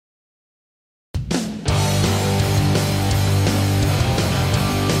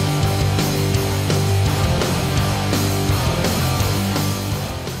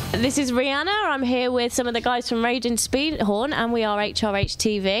This is Rihanna. I'm here with some of the guys from Raging Speedhorn, and we are HRH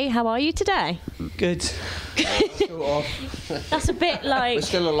TV. How are you today? Good. Sort of. That's a bit like... We're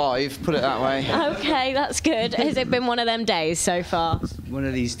still alive, put it that way. Okay, that's good. Has it been one of them days so far? One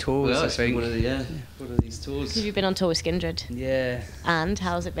of these tours, Well, I think. one of these tours. Have you been on tour with Skindred? Yeah. And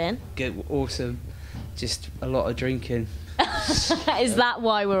how's it been? Good, awesome. Just a lot of drinking. Is that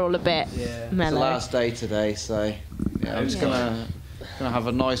why we're all a bit Yeah. It's mellow? the last day today, so yeah, I'm just gonna have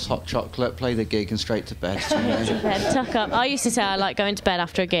a nice hot chocolate, play the gig, and straight to bed. You know. Bed, tuck up. I used to say I like going to bed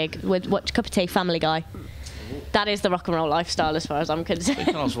after a gig with watch a cup of tea, Family Guy. That is the rock and roll lifestyle as far as I'm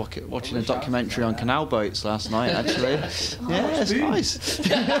concerned. I was watching a documentary on canal boats last night, actually. Yeah, it's nice.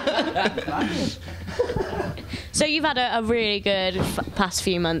 So you've had a really good past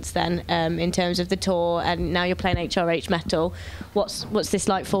few months then, in terms of the tour, and now you're playing HRH Metal. What's this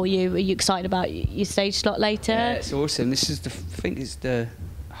like for you? Are you excited about your stage slot later? Yeah, it's awesome. This is I think it's the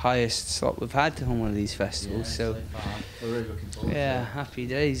highest slot we've had on one of these festivals. Yeah, so we're really looking forward yeah, to it. happy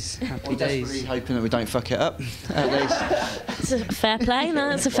days. Happy I'm days. desperately hoping that we don't fuck it up, at least. It's a fair play. No,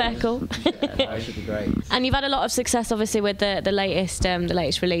 that's a fair call. Yeah, it should be great. And you've had a lot of success, obviously, with the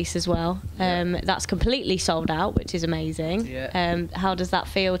latest release as well. That's completely sold out, which is amazing. Yeah. How does that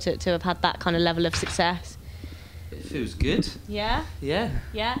feel to have had that kind of level of success? It feels good. Yeah. Yeah.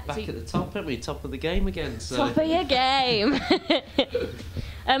 Yeah. Back at the top, aren't we? Top of the game again. So. Top of your game.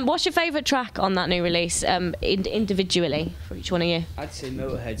 What's your favourite track on that new release, individually, for each one of you? I'd say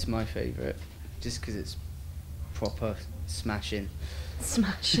Motorhead's my favourite, just because it's proper smashing.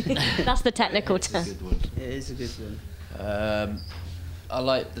 Smashing. That's the technical It's a term. good one. It is a good one. I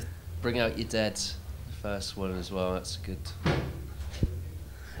like the Bring Out Your Dead, the first one as well. That's a good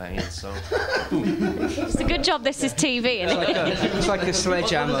banging song. It's a good job this is TV, isn't it? It's like a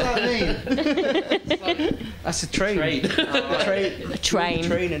sledgehammer. What does that mean? That's a train. Train. A train.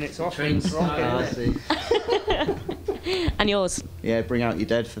 Train and it's off. Train's It's rocking. I see. And yours? Yeah, Bring Out Your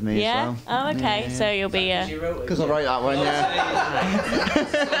Dead for me Yeah? as well. Oh, okay. So you'll be... Because I wrote that one,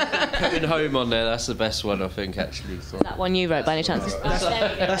 yeah. Putting Home on there, that's the best one, I think, actually. So. that one you wrote by any chance?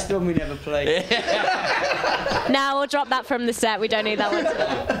 That's the one we never played. Now we'll drop that from the set. We don't need that one.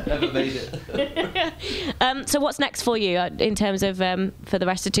 Never made it. So what's next for you in terms of for the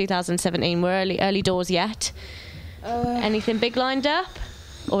rest of 2017? We're early doors yet. Anything big lined up,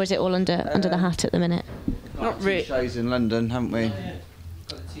 or is it all under the hat at the minute? Not Two really. shows in London, haven't we?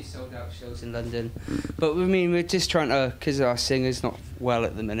 Got the 2 sold out shows in London, but I mean we're just trying to, because our singer's not well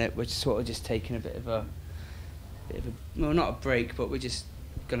at the minute, we're sort of just taking a bit of a well, not a break, but we're just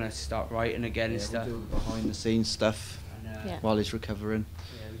gonna start writing again and stuff. We'll do behind the scenes stuff And, Yeah. while he's recovering.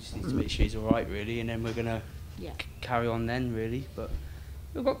 yeah, we just need to make sure he's all right really, and then we're gonna Yeah. carry on then really. But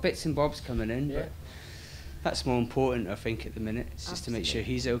we've got bits and bobs coming in, but that's more important I think at the minute. It's just to make sure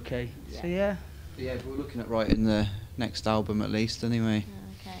he's okay. So yeah. Yeah, we're looking at writing the next album at least, anyway.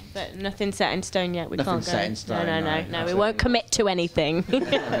 Okay. But nothing set in stone yet. We Nothing can't go. set in stone, No. no. We won't commit to anything.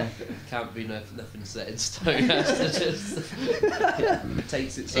 Can't be nothing set in stone. It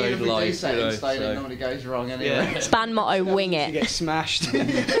takes its own Even if we do life. set you in know, stone, so. it normally goes wrong anyway. Yeah. It's band motto: wing You it. get smashed.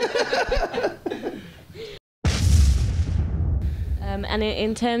 And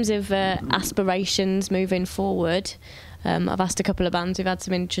in terms of aspirations moving forward, I've asked a couple of bands. We've had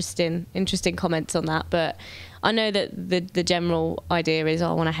some interesting comments on that. But I know that the general idea is,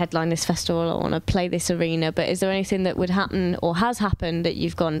 I want to headline this festival, I want to play this arena. But is there anything that would happen or has happened that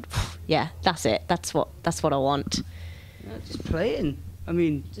you've gone, yeah, that's it, that's what I want? Just playing. I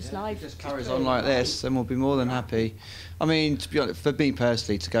mean, Just live. If it just carries on like this, then we'll be more than happy. I mean, to be honest, for me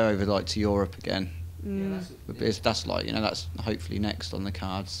personally, to go over to Europe again, that's like, that's hopefully next on the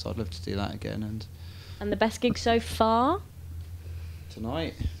cards. So I'd love to do that again. And the best gig so far?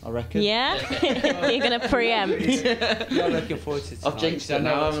 Tonight, I reckon. Yeah? You're going to preempt. not looking forward to tonight. I've jinxed I it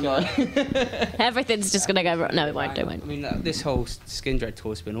know now, what's haven't I? Everything's just going to go wrong. No, it won't. It I won't. mean, this whole Skindred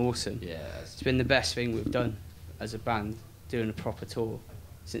tour's been awesome. Yeah. It's been the best thing we've done as a band, doing a proper tour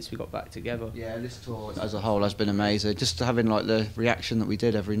since we got back together. Yeah, this tour as a whole has been amazing. Just having like the reaction that we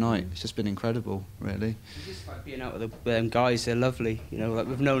did every night, it's just been incredible, really. It's just like being out with the guys, they're lovely. Like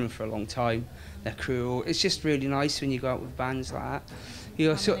we've known them for a long time. Their crew, it's just really nice when you go out with bands like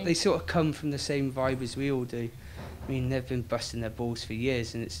that. They sort of come from the same vibe as we all do. I mean, they've been busting their balls for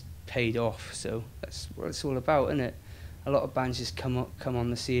years, and it's paid off. So that's what it's all about, isn't it? A lot of bands just come on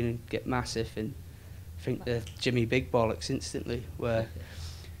the scene and get massive and think they're Jimmy Big Bollocks instantly. Where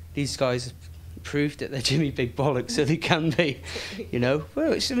these guys have proved that they're Jimmy Big Bollocks, so they can be. Well,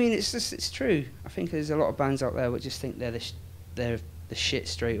 it's true. I think there's a lot of bands out there that just think they're the shit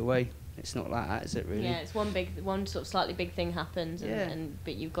straight away. it's not like that, is it really? Yeah, it's one sort of slightly big thing happens, Yeah.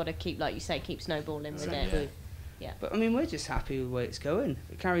 but you've got to keep, like you say, keep snowballing with Exactly. it. Yeah. But I mean, we're just happy with the way it's going.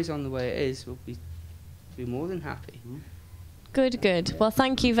 If it carries on the way it is, we'll be more than happy. Good. Well,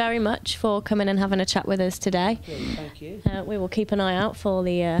 thank you very much for coming and having a chat with us today. Thank you. We will keep an eye out for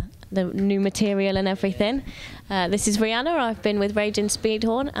the new material and everything. This is Rihanna. I've been with Raging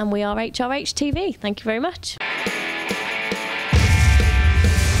Speedhorn, and we are HRH TV. Thank you very much.